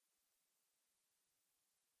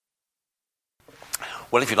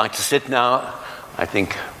Well, if you'd like to sit now,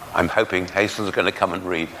 I'm hoping Hazel's going to come and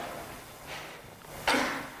read.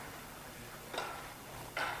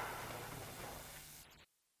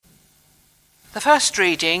 The first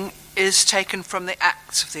reading is taken from the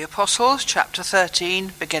Acts of the Apostles, chapter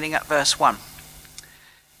 13, beginning at verse 1.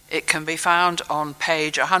 It can be found on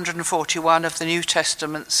page 141 of the New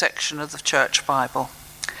Testament section of the Church Bible.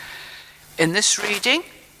 In this reading,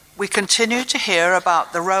 we continue to hear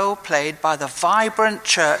about the role played by the vibrant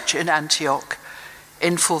church in Antioch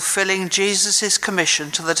in fulfilling Jesus'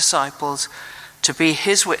 commission to the disciples to be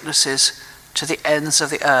his witnesses to the ends of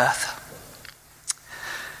the earth.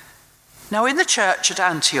 Now in the church at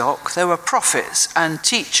Antioch there were prophets and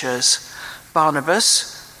teachers: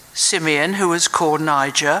 Barnabas, Simeon, who was called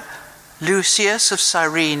Niger, Lucius of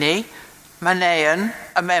Cyrene, Manaen,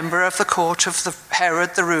 a member of the court of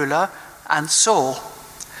Herod the ruler, and Saul.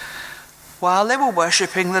 While they were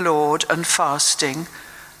worshipping the Lord and fasting,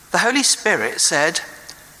 the Holy Spirit said,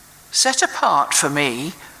 "Set apart for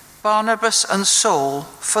me Barnabas and Saul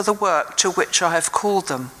for the work to which I have called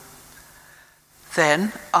them."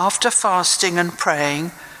 Then, after fasting and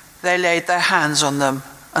praying, they laid their hands on them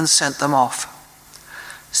and sent them off.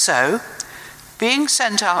 So, being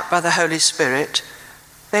sent out by the Holy Spirit,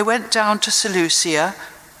 they went down to Seleucia,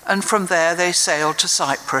 and from there they sailed to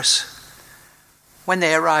Cyprus. When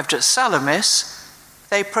they arrived at Salamis,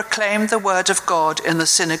 they proclaimed the word of God in the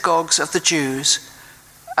synagogues of the Jews,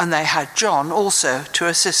 and they had John also to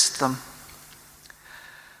assist them.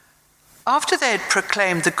 After they had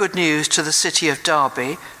proclaimed the good news to the city of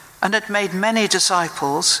Derbe and had made many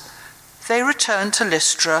disciples, they returned to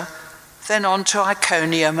Lystra, then on to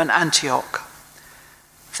Iconium and Antioch.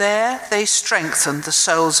 There they strengthened the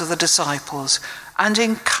souls of the disciples and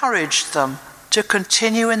encouraged them to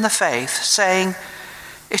continue in the faith, saying,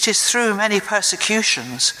 "It is through many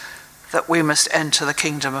persecutions that we must enter the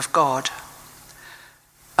kingdom of God."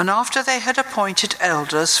 And after they had appointed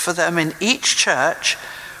elders for them in each church,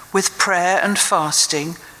 with prayer and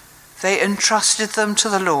fasting, they entrusted them to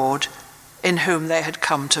the Lord, in whom they had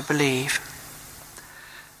come to believe.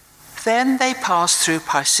 Then they passed through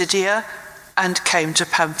Pisidia and came to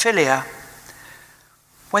Pamphylia.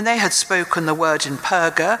 When they had spoken the word in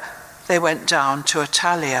Perga, they went down to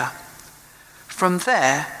Attalia. From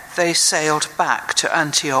there they sailed back to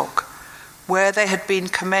Antioch, where they had been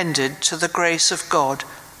commended to the grace of God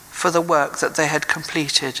for the work that they had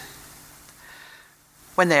completed.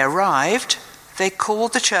 When they arrived, they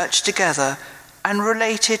called the church together and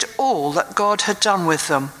related all that God had done with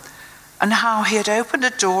them, and how he had opened a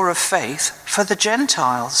door of faith for the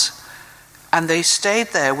Gentiles, and they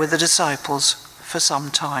stayed there with the disciples for some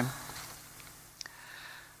time.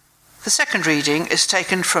 The second reading is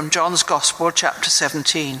taken from John's Gospel, chapter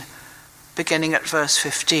 17, beginning at verse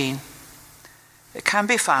 15. It can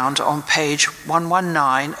be found on page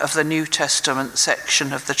 119 of the New Testament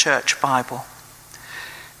section of the Church Bible.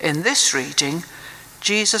 In this reading,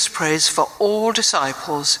 Jesus prays for all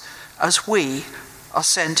disciples as we are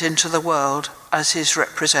sent into the world as his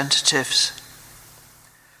representatives.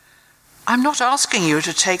 "I'm not asking you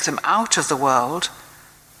to take them out of the world,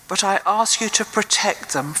 but I ask you to protect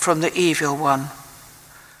them from the evil one.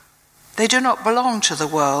 They do not belong to the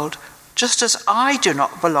world, just as I do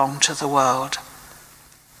not belong to the world.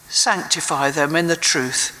 Sanctify them in the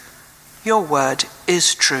truth. Your word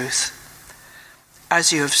is truth.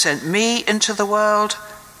 As you have sent me into the world,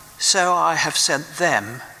 so I have sent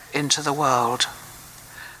them into the world."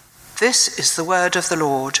 This is the word of the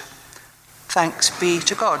Lord. Thanks be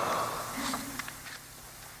to God.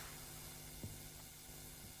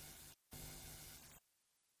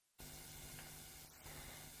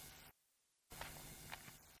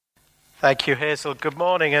 Thank you, Hazel. Good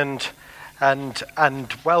morning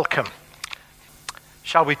and welcome.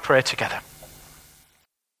 Shall we pray together?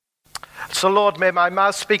 So, Lord, may my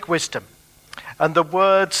mouth speak wisdom and the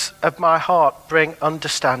words of my heart bring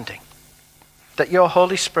understanding, that your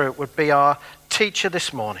Holy Spirit would be our teacher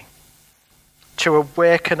this morning to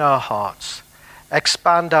awaken our hearts,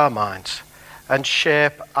 expand our minds, and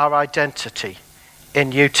shape our identity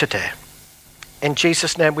in you today. In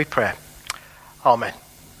Jesus' name we pray. Amen.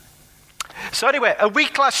 So anyway, a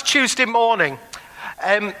week last Tuesday morning,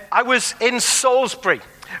 I was in Salisbury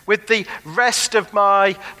with the rest of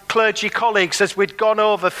my clergy colleagues as we'd gone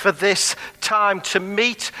over for this time to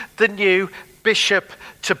meet the new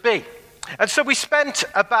bishop-to-be. And so we spent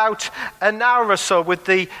about an hour or so with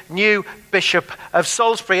the new Bishop of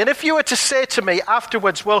Salisbury. And if you were to say to me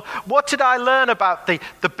afterwards, well, what did I learn about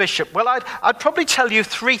the bishop? Well, I'd probably tell you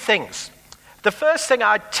three things. The first thing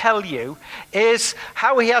I'd tell you is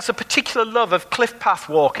how he has a particular love of cliff path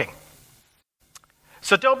walking.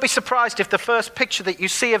 So don't be surprised if the first picture that you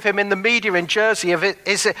see of him in the media in Jersey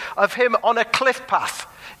is of him on a cliff path.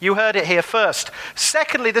 You heard it here first.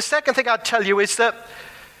 Secondly, the second thing I'd tell you is that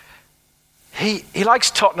he likes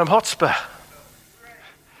Tottenham Hotspur.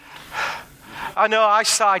 I know, I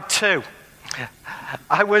sighed too.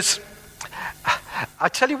 I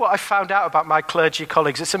tell you what I found out about my clergy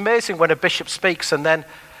colleagues. It's amazing when a bishop speaks and then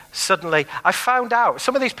suddenly I found out,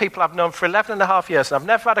 some of these people I've known for 11 and a half years and I've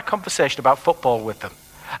never had a conversation about football with them.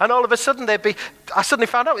 And all of a sudden I suddenly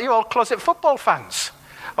found out you're all closet football fans.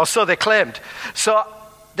 Or so they claimed. So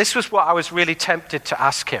this was what I was really tempted to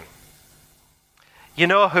ask him. You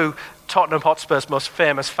know who Tottenham Hotspur's most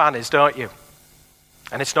famous fan is, don't you?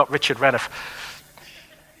 And it's not Richard Renniff.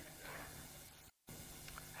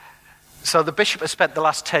 So the bishop has spent the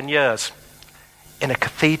last 10 years in a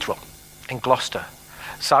cathedral in Gloucester.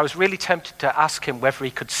 So I was really tempted to ask him whether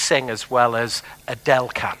he could sing as well as Adele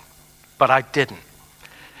can, but I didn't.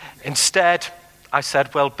 Instead, I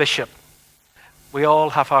said, well, Bishop, we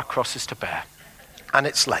all have our crosses to bear, and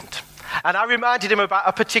it's Lent. And I reminded him about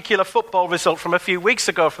a particular football result from a few weeks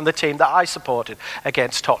ago from the team that I supported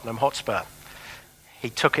against Tottenham Hotspur.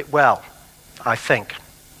 He took it well, I think.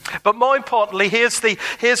 But more importantly, here's the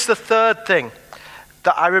third thing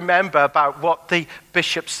that I remember about what the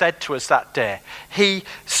bishop said to us that day. He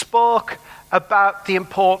spoke about the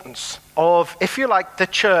importance of, if you like, the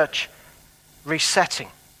church resetting.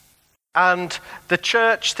 And the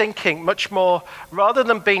church thinking much more, rather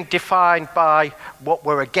than being defined by what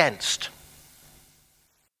we're against,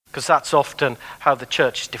 because that's often how the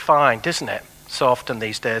church is defined, isn't it? So often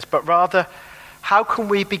these days. But rather, how can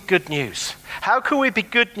we be good news? How can we be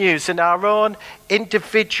good news in our own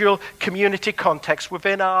individual community context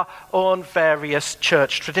within our own various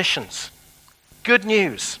church traditions? Good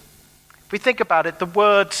news. If we think about it, the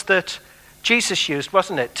words that Jesus used,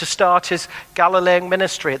 wasn't it, to start his Galilean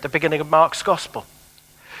ministry at the beginning of Mark's Gospel.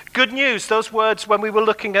 Good news, those words when we were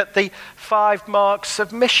looking at the 5 marks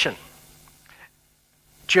of mission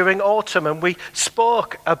during autumn, and we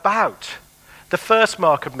spoke about the first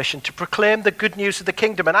mark of mission, to proclaim the good news of the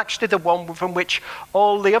kingdom, and actually the one from which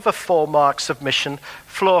all the other 4 marks of mission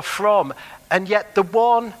flow from. And yet the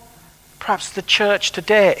one perhaps the church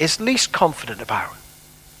today is least confident about.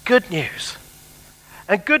 Good news.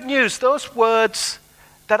 And good news, those words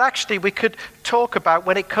that actually we could talk about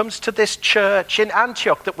when it comes to this church in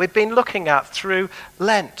Antioch that we've been looking at through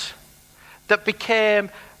Lent, that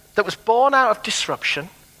was born out of disruption,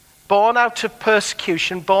 born out of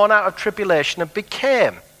persecution, born out of tribulation, and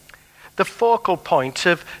became the focal point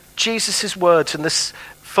of Jesus' words and this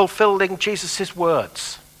fulfilling Jesus'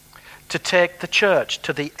 words to take the church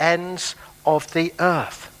to the ends of the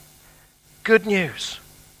earth. Good news.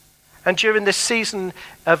 And during this season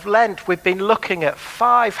of Lent, we've been looking at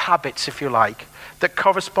 5 habits, if you like, that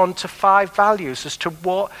correspond to 5 values as to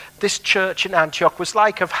what this church in Antioch was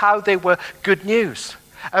like, of how they were good news,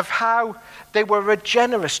 of how they were a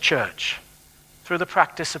generous church through the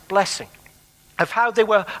practice of blessing, of how they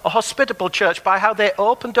were a hospitable church by how they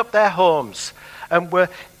opened up their homes and were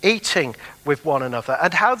eating with one another,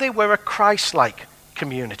 and how they were a Christ-like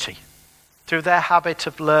community through their habit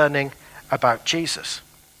of learning about Jesus.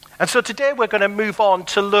 And so today we're going to move on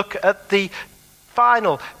to look at the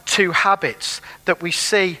final 2 habits that we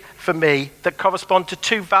see, for me, that correspond to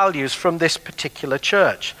 2 values from this particular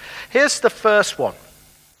church. Here's the first one,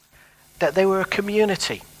 that they were a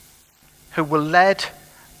community who were led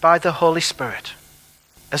by the Holy Spirit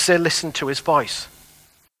as they listened to his voice,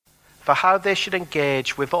 for how they should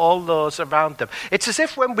engage with all those around them. It's as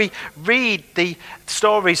if when we read the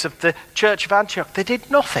stories of the church of Antioch, they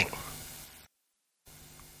did nothing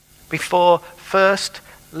before first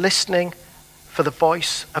listening for the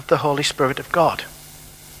voice of the Holy Spirit of God.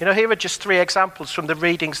 You know, here are just 3 examples from the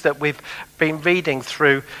readings that we've been reading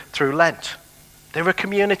through Lent. They were a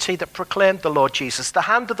community that proclaimed the Lord Jesus. The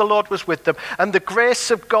hand of the Lord was with them, and the grace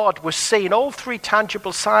of God was seen. All 3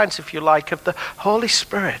 tangible signs, if you like, of the Holy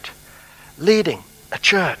Spirit leading a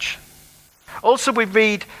church. Also, we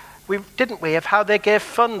read, didn't we, of how they gave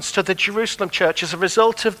funds to the Jerusalem church as a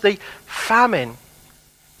result of the famine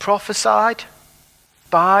prophesied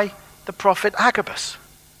by the prophet Agabus.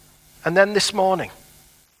 And then this morning,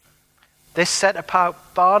 they set apart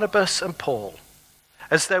Barnabas and Paul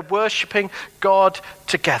as they're worshipping God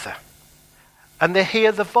together. And they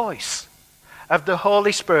hear the voice of the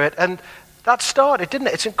Holy Spirit. And that started, didn't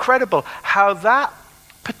it? It's incredible how that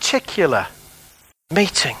particular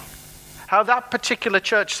meeting, how that particular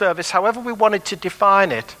church service, however we wanted to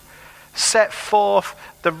define it, set forth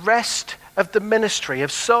the rest of the ministry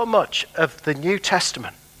of so much of the New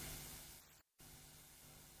Testament.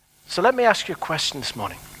 So let me ask you a question this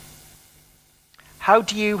morning. How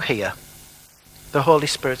do you hear the Holy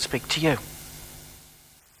Spirit speak to you?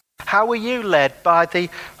 How are you led by the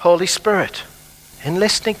Holy Spirit in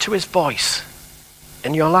listening to his voice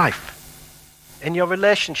in your life, in your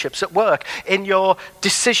relationships at work, in your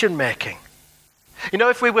decision making? You know,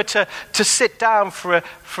 if we were to sit down for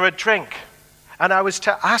a drink and I was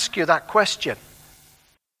to ask you that question,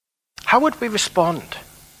 how would we respond?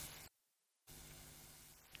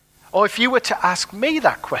 Or if you were to ask me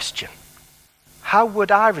that question, how would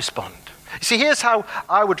I respond? You see, here's how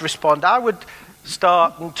I would respond. I would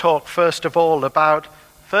start and talk first of all about,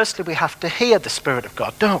 firstly, we have to hear the Spirit of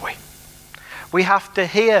God, don't we? We have to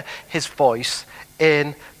hear his voice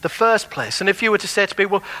in the first place. And if you were to say to me,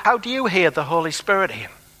 well, how do you hear the Holy Spirit here?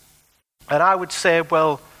 And I would say,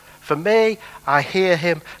 well, for me, I hear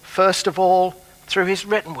him first of all through his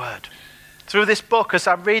written word. Through this book as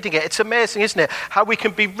I'm reading it. It's amazing, isn't it? How we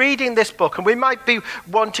can be reading this book and we might be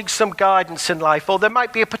wanting some guidance in life, or there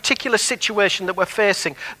might be a particular situation that we're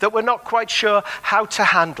facing that we're not quite sure how to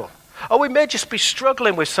handle. Or we may just be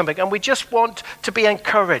struggling with something and we just want to be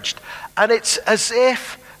encouraged. And it's as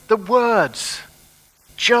if the words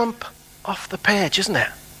jump off the page, isn't it?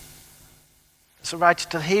 As the writer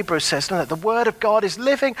to the Hebrews says, doesn't it? The word of God is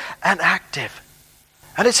living and active.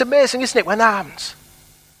 And it's amazing, isn't it, when that happens?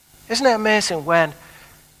 Isn't it amazing when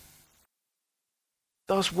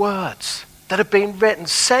those words that have been written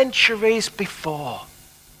centuries before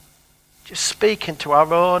just speak into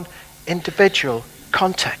our own individual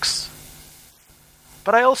contexts?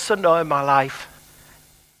 But I also know in my life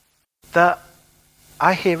that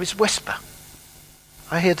I hear his whisper.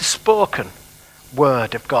 I hear the spoken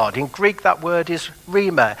word of God. In Greek that word is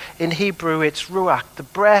rhema. In Hebrew it's ruach, the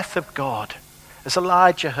breath of God. As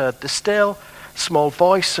Elijah heard the still small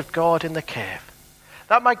voice of God in the cave.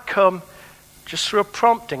 That might come just through a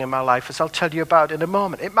prompting in my life, as I'll tell you about in a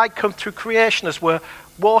moment. It might come through creation as we're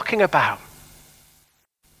walking about.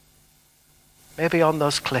 Maybe on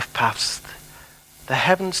those cliff paths, the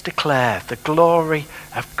heavens declare the glory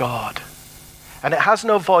of God. And it has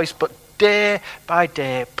no voice, but day by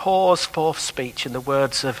day pours forth speech, in the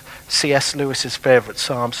words of C.S. Lewis's favourite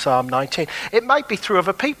psalm, Psalm 19. It might be through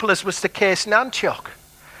other people, as was the case in Antioch,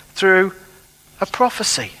 through a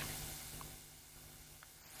prophecy.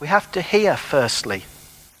 We have to hear, firstly,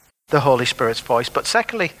 the Holy Spirit's voice. But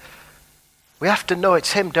secondly, we have to know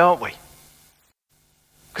it's him, don't we?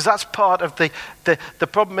 Because that's part of the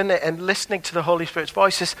problem in it, and listening to the Holy Spirit's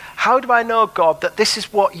voice is, how do I know, God, that this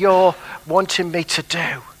is what you're wanting me to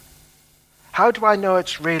do? How do I know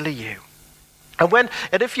it's really you? And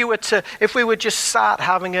if we were just sat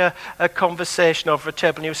having a conversation over a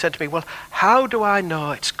table and you said to me, well, how do I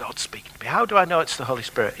know it's God speaking to me? How do I know it's the Holy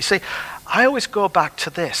Spirit? You see, I always go back to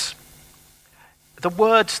this. The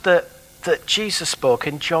words that Jesus spoke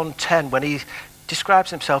in John 10 when he describes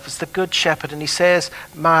himself as the good shepherd, and he says,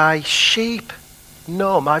 my sheep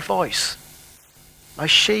know my voice. My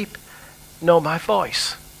sheep know my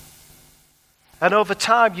voice. And over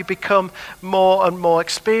time, you become more and more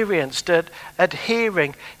experienced at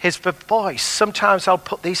hearing his voice. Sometimes I'll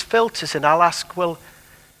put these filters in. I'll ask, well,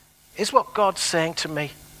 is what God's saying to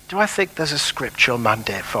me, do I think there's a scriptural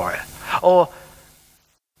mandate for it? Or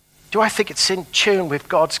do I think it's in tune with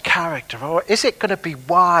God's character? Or is it going to be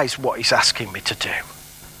wise what he's asking me to do?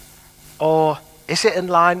 Or is it in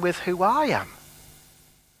line with who I am?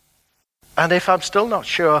 And if I'm still not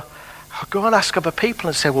sure, I'll go and ask other people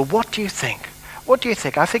and say, well, what do you think? What do you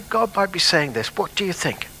think? I think God might be saying this. What do you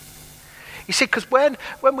think? You see, because when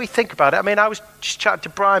we think about it, I mean, I was just chatting to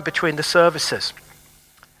Brian between the services.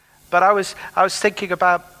 But I was thinking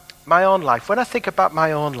about my own life. When I think about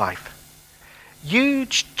my own life,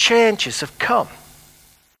 huge changes have come.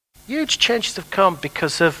 Huge changes have come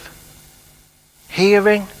because of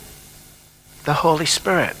hearing the Holy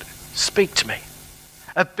Spirit speak to me.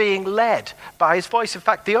 Of being led by his voice. In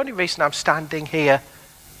fact, the only reason I'm standing here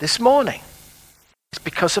this morning is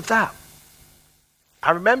because of that.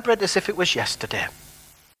 I remember it as if it was yesterday.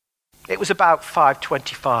 It was about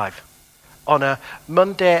 5:25 on a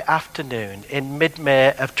Monday afternoon in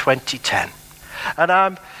mid-May of 2010. And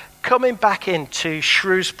I'm coming back into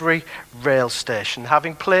Shrewsbury rail station,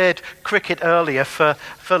 having played cricket earlier for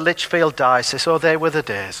Lichfield Diocese. Oh, they were the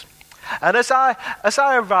days. And as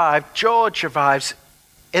I arrived, George arrives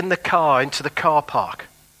in the car, into the car park.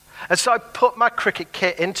 And so I put my cricket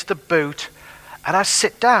kit into the boot and I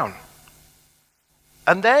sit down.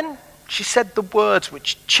 And then she said the words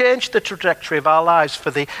which changed the trajectory of our lives for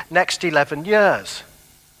the next 11 years.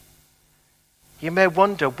 You may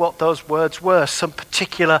wonder what those words were, some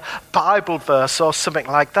particular Bible verse or something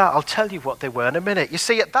like that. I'll tell you what they were in a minute. You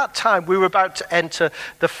see, at that time, we were about to enter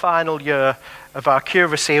the final year of our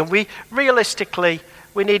curacy, and we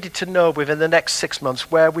needed to know within the next 6 months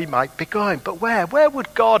where we might be going. But where? Where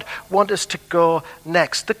would God want us to go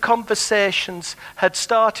next? The conversations had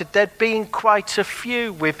started. There'd been quite a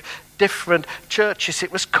few with different churches.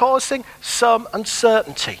 It was causing some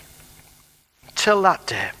uncertainty till that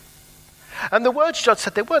day. And the words John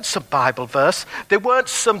said, they weren't some Bible verse. They weren't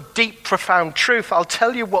some deep, profound truth. I'll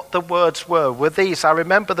tell you what the words were these. I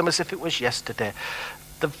remember them as if it was yesterday.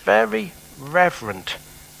 The very Reverend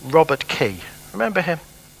Robert Key, remember him?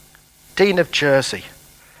 Dean of Jersey,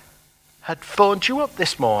 had phoned you up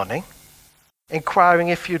this morning inquiring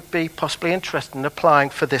if you'd be possibly interested in applying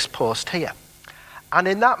for this post here. And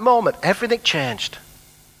in that moment, everything changed.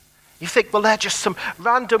 You think, well, they're just some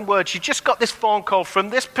random words. You just got this phone call from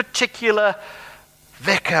this particular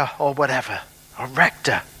vicar or whatever, or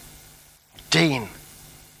rector, dean.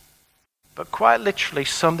 But quite literally,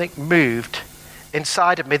 something moved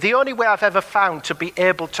inside of me. The only way I've ever found to be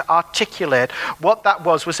able to articulate what that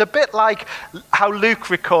was a bit like how Luke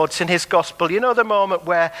records in his gospel. You know, the moment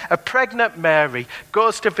where a pregnant Mary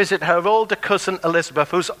goes to visit her older cousin Elizabeth,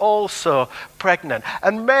 who's also pregnant.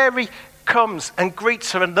 And Mary comes and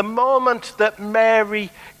greets her, and the moment that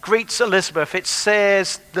Mary greets Elizabeth, it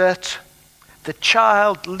says that the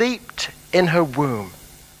child leaped in her womb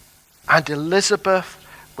and Elizabeth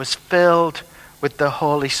was filled with the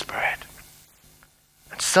Holy Spirit.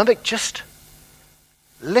 And something just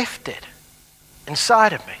lifted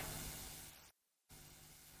inside of me.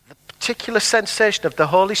 The particular sensation of the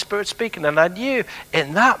Holy Spirit speaking, and I knew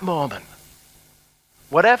in that moment,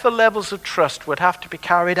 whatever levels of trust would have to be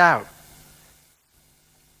carried out,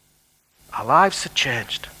 our lives had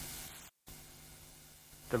changed.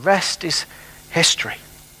 The rest is history.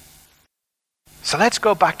 So let's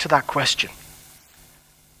go back to that question.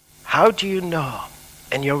 How do you know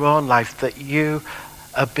in your own life that you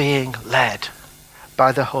are being led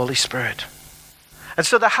by the Holy Spirit? And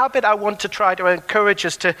so the habit I want to try to encourage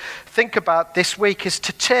us to think about this week is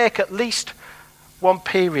to take at least one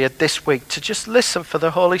period this week to just listen for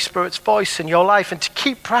the Holy Spirit's voice in your life and to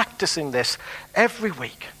keep practicing this every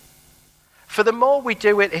week. For the more we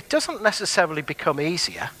do it, it doesn't necessarily become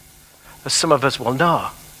easier, as some of us will know.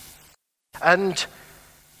 And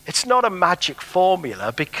it's not a magic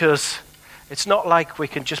formula, because it's not like we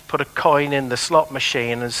can just put a coin in the slot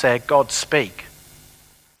machine and say, God, speak.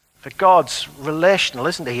 For God's relational,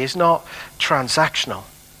 isn't he? He's not transactional.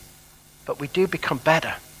 But we do become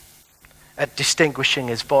better at distinguishing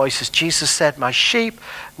his voice. As Jesus said, my sheep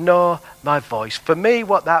know my voice. For me,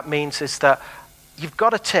 what that means is that you've got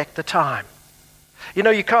to take the time. You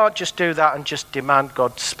know, you can't just do that and just demand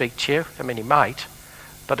God to speak to you. I mean, he might,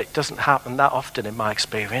 but it doesn't happen that often in my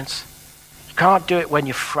experience. You can't do it when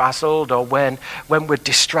you're frazzled or when we're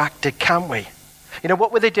distracted, can we? You know,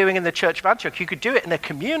 what were they doing in the church of Antioch? You could do it in a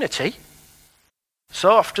community.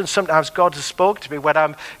 So often, sometimes God has spoken to me when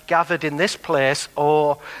I'm gathered in this place,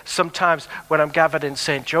 or sometimes when I'm gathered in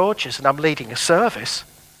St. George's and I'm leading a service.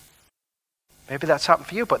 Maybe that's happened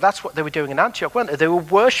for you, but that's what they were doing in Antioch, weren't they? They were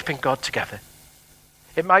worshipping God together.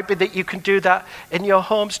 It might be that you can do that in your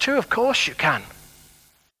homes too. Of course you can.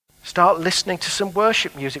 Start listening to some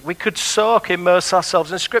worship music. We could immerse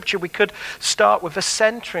ourselves in Scripture. We could start with a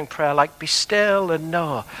centering prayer like, be still and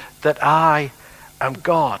know that I am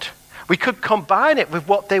God. We could combine it with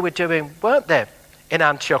what they were doing, weren't they? In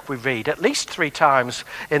Antioch, we read at least 3 times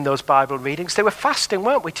in those Bible readings. They were fasting,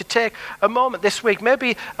 weren't we, to take a moment this week,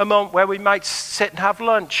 maybe a moment where we might sit and have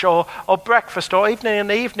lunch or breakfast or even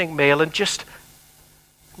an evening meal and just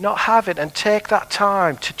not have it and take that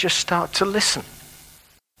time to just start to listen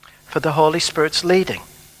for the Holy Spirit's leading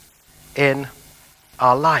in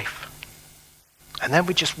our life. And then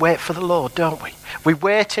we just wait for the Lord, don't we? We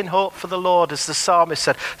wait in hope for the Lord, as the psalmist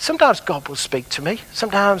said. Sometimes God will speak to me.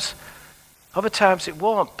 Sometimes, other times it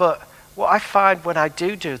won't. But what I find when I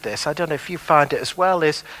do this, I don't know if you find it as well,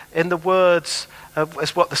 is in the words of,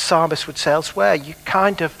 as what the psalmist would say elsewhere, you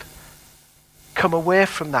kind of come away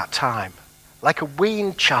from that time like a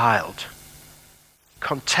weaned child,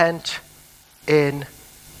 content in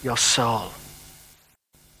your soul.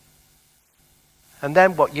 And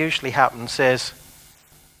then what usually happens is,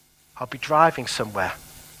 I'll be driving somewhere,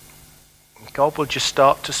 and God will just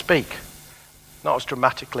start to speak. Not as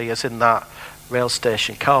dramatically as in that rail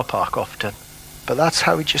station car park often, but that's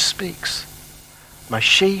how he just speaks. My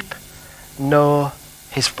sheep know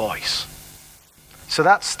his voice. So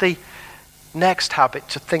that's the next habit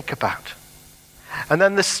to think about. And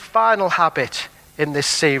then this final habit in this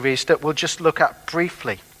series that we'll just look at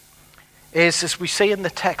briefly is, as we see in the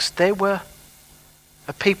text, they were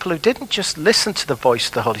a people who didn't just listen to the voice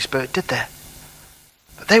of the Holy Spirit, did they?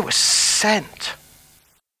 But they were sent.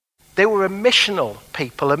 They were a missional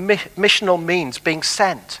people. A missional means being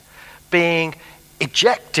sent, being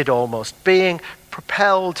ejected almost, being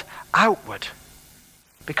propelled outward.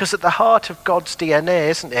 Because at the heart of God's DNA,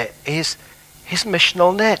 isn't it, is his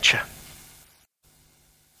missional nature.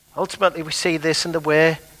 Ultimately, we see this in the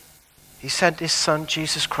way he sent his son,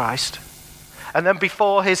 Jesus Christ. And then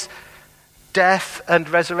before his death and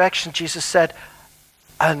resurrection, Jesus said,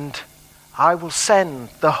 "And I will send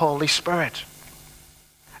the Holy Spirit."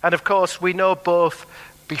 And of course, we know both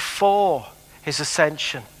before his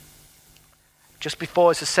ascension, just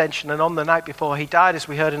before his ascension and on the night before he died, as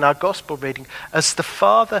we heard in our gospel reading, "As the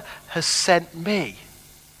Father has sent me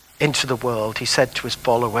into the world," he said to his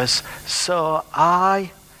followers, "so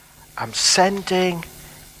I am sending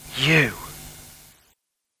you."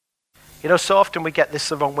 You know, so often we get this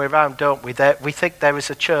the wrong way around, don't we? We think there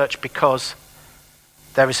is a church because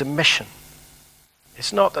there is a mission.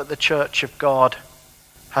 It's not that the church of God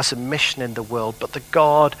has a mission in the world, but the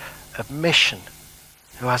God of mission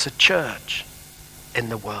who has a church in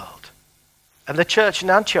the world. And the church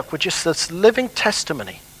in Antioch were just this living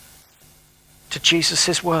testimony to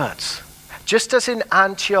Jesus' words. Just as in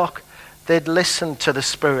Antioch they'd listened to the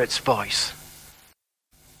Spirit's voice,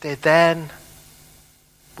 they then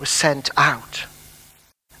were sent out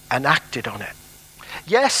and acted on it.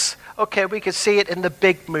 Yes, okay, we could see it in the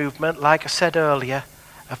big movement, like I said earlier,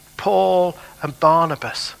 of Paul and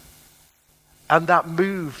Barnabas. And that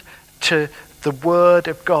move to the Word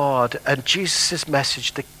of God and Jesus'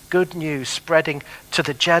 message, the good news spreading to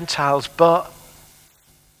the Gentiles, but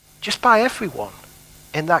just by everyone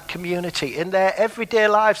in that community, in their everyday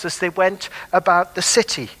lives as they went about the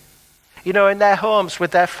city. You know, in their homes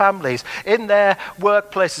with their families, in their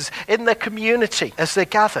workplaces, in their community as they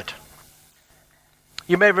gathered.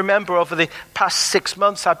 You may remember over the past 6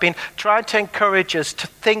 months I've been trying to encourage us to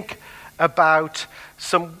think about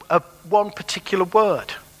one particular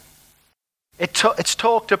word. It's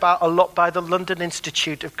talked about a lot by the London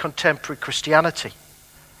Institute of Contemporary Christianity,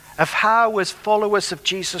 of how as followers of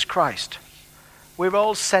Jesus Christ, we're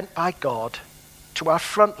all sent by God to our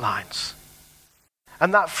front lines.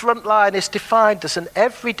 And that front line is defined as an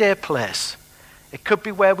everyday place. It could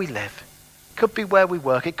be where we live. It could be where we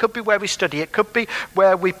work. It could be where we study. It could be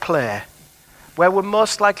where we play. Where we're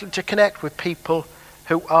most likely to connect with people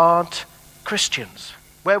who aren't Christians.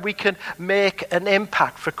 Where we can make an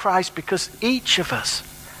impact for Christ because each of us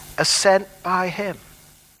are sent by him.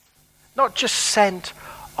 Not just sent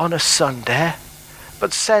on a Sunday,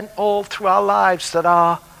 but sent all through our lives, that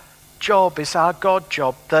our job is our God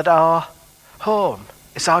job, that our home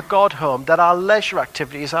is our God home, that our leisure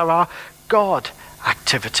activities are our God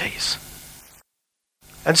activities.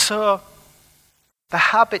 And so the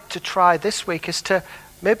habit to try this week is to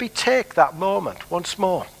maybe take that moment once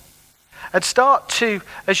more and start to,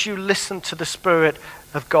 as you listen to the Spirit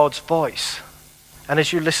of God's voice and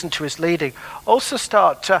as you listen to his leading, also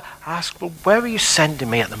start to ask, well, where are you sending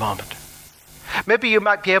me at the moment? Maybe you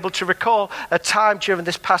might be able to recall a time during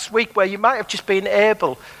this past week where you might have just been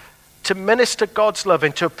able to minister God's love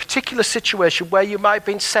into a particular situation where you might have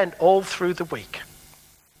been sent all through the week.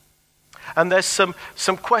 And there's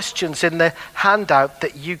some questions in the handout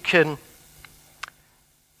that you can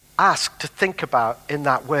ask to think about in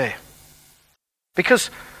that way. Because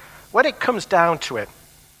when it comes down to it,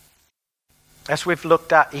 as we've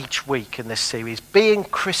looked at each week in this series, being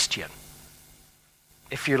Christian,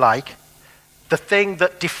 if you like, the thing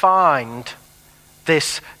that defined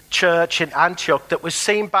this church in Antioch that was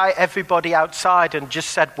seen by everybody outside and just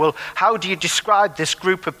said, well, how do you describe this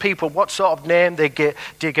group of people? What sort of name do you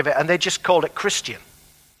give it? And they just called it Christian.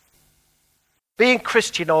 Being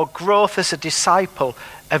Christian or growth as a disciple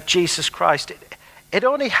of Jesus Christ, it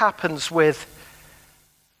only happens with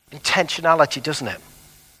intentionality, doesn't it?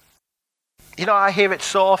 You know, I hear it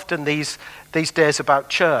so often these days about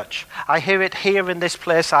church. I hear it here in this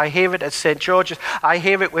place. I hear it at St. George's. I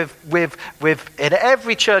hear it in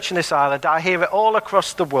every church in this island. I hear it all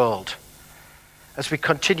across the world as we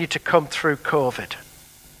continue to come through COVID.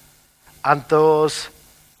 And those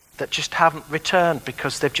that just haven't returned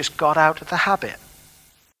because they've just got out of the habit.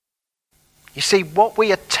 You see, what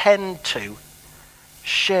we attend to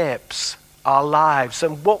shapes our lives,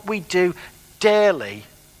 and what we do daily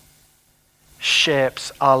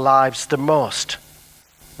shapes our lives the most.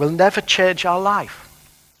 We'll never change our life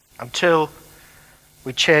until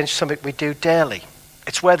we change something we do daily.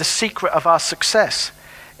 It's where the secret of our success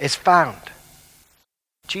is found.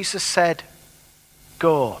 Jesus said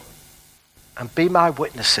Go and be my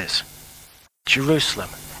witnesses. Jerusalem,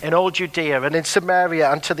 in all Judea and in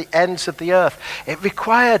Samaria and to the ends of the earth. It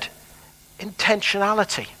required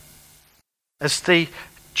intentionality. As the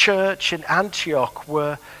church in Antioch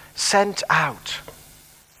were sent out,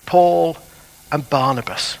 Paul and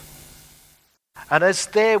Barnabas, and as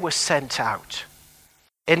they were sent out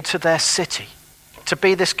into their city to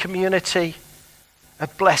be this community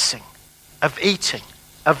of blessing, of eating,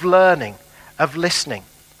 of learning, of listening,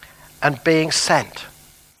 and being sent.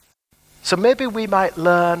 So maybe we might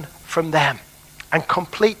learn from them and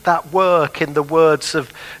complete that work, in the words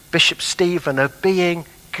of Bishop Stephen, of being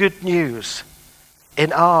good news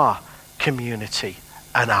in our community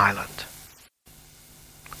and island.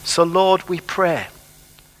 So Lord, we pray,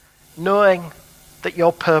 knowing that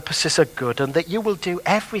your purposes are good and that you will do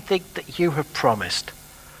everything that you have promised.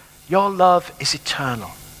 Your love is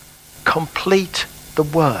eternal. Complete the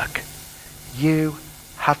work you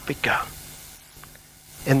have begun.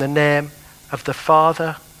 In the name of the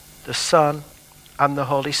Father, the Son, and the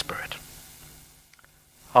Holy Spirit.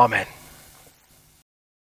 Amen.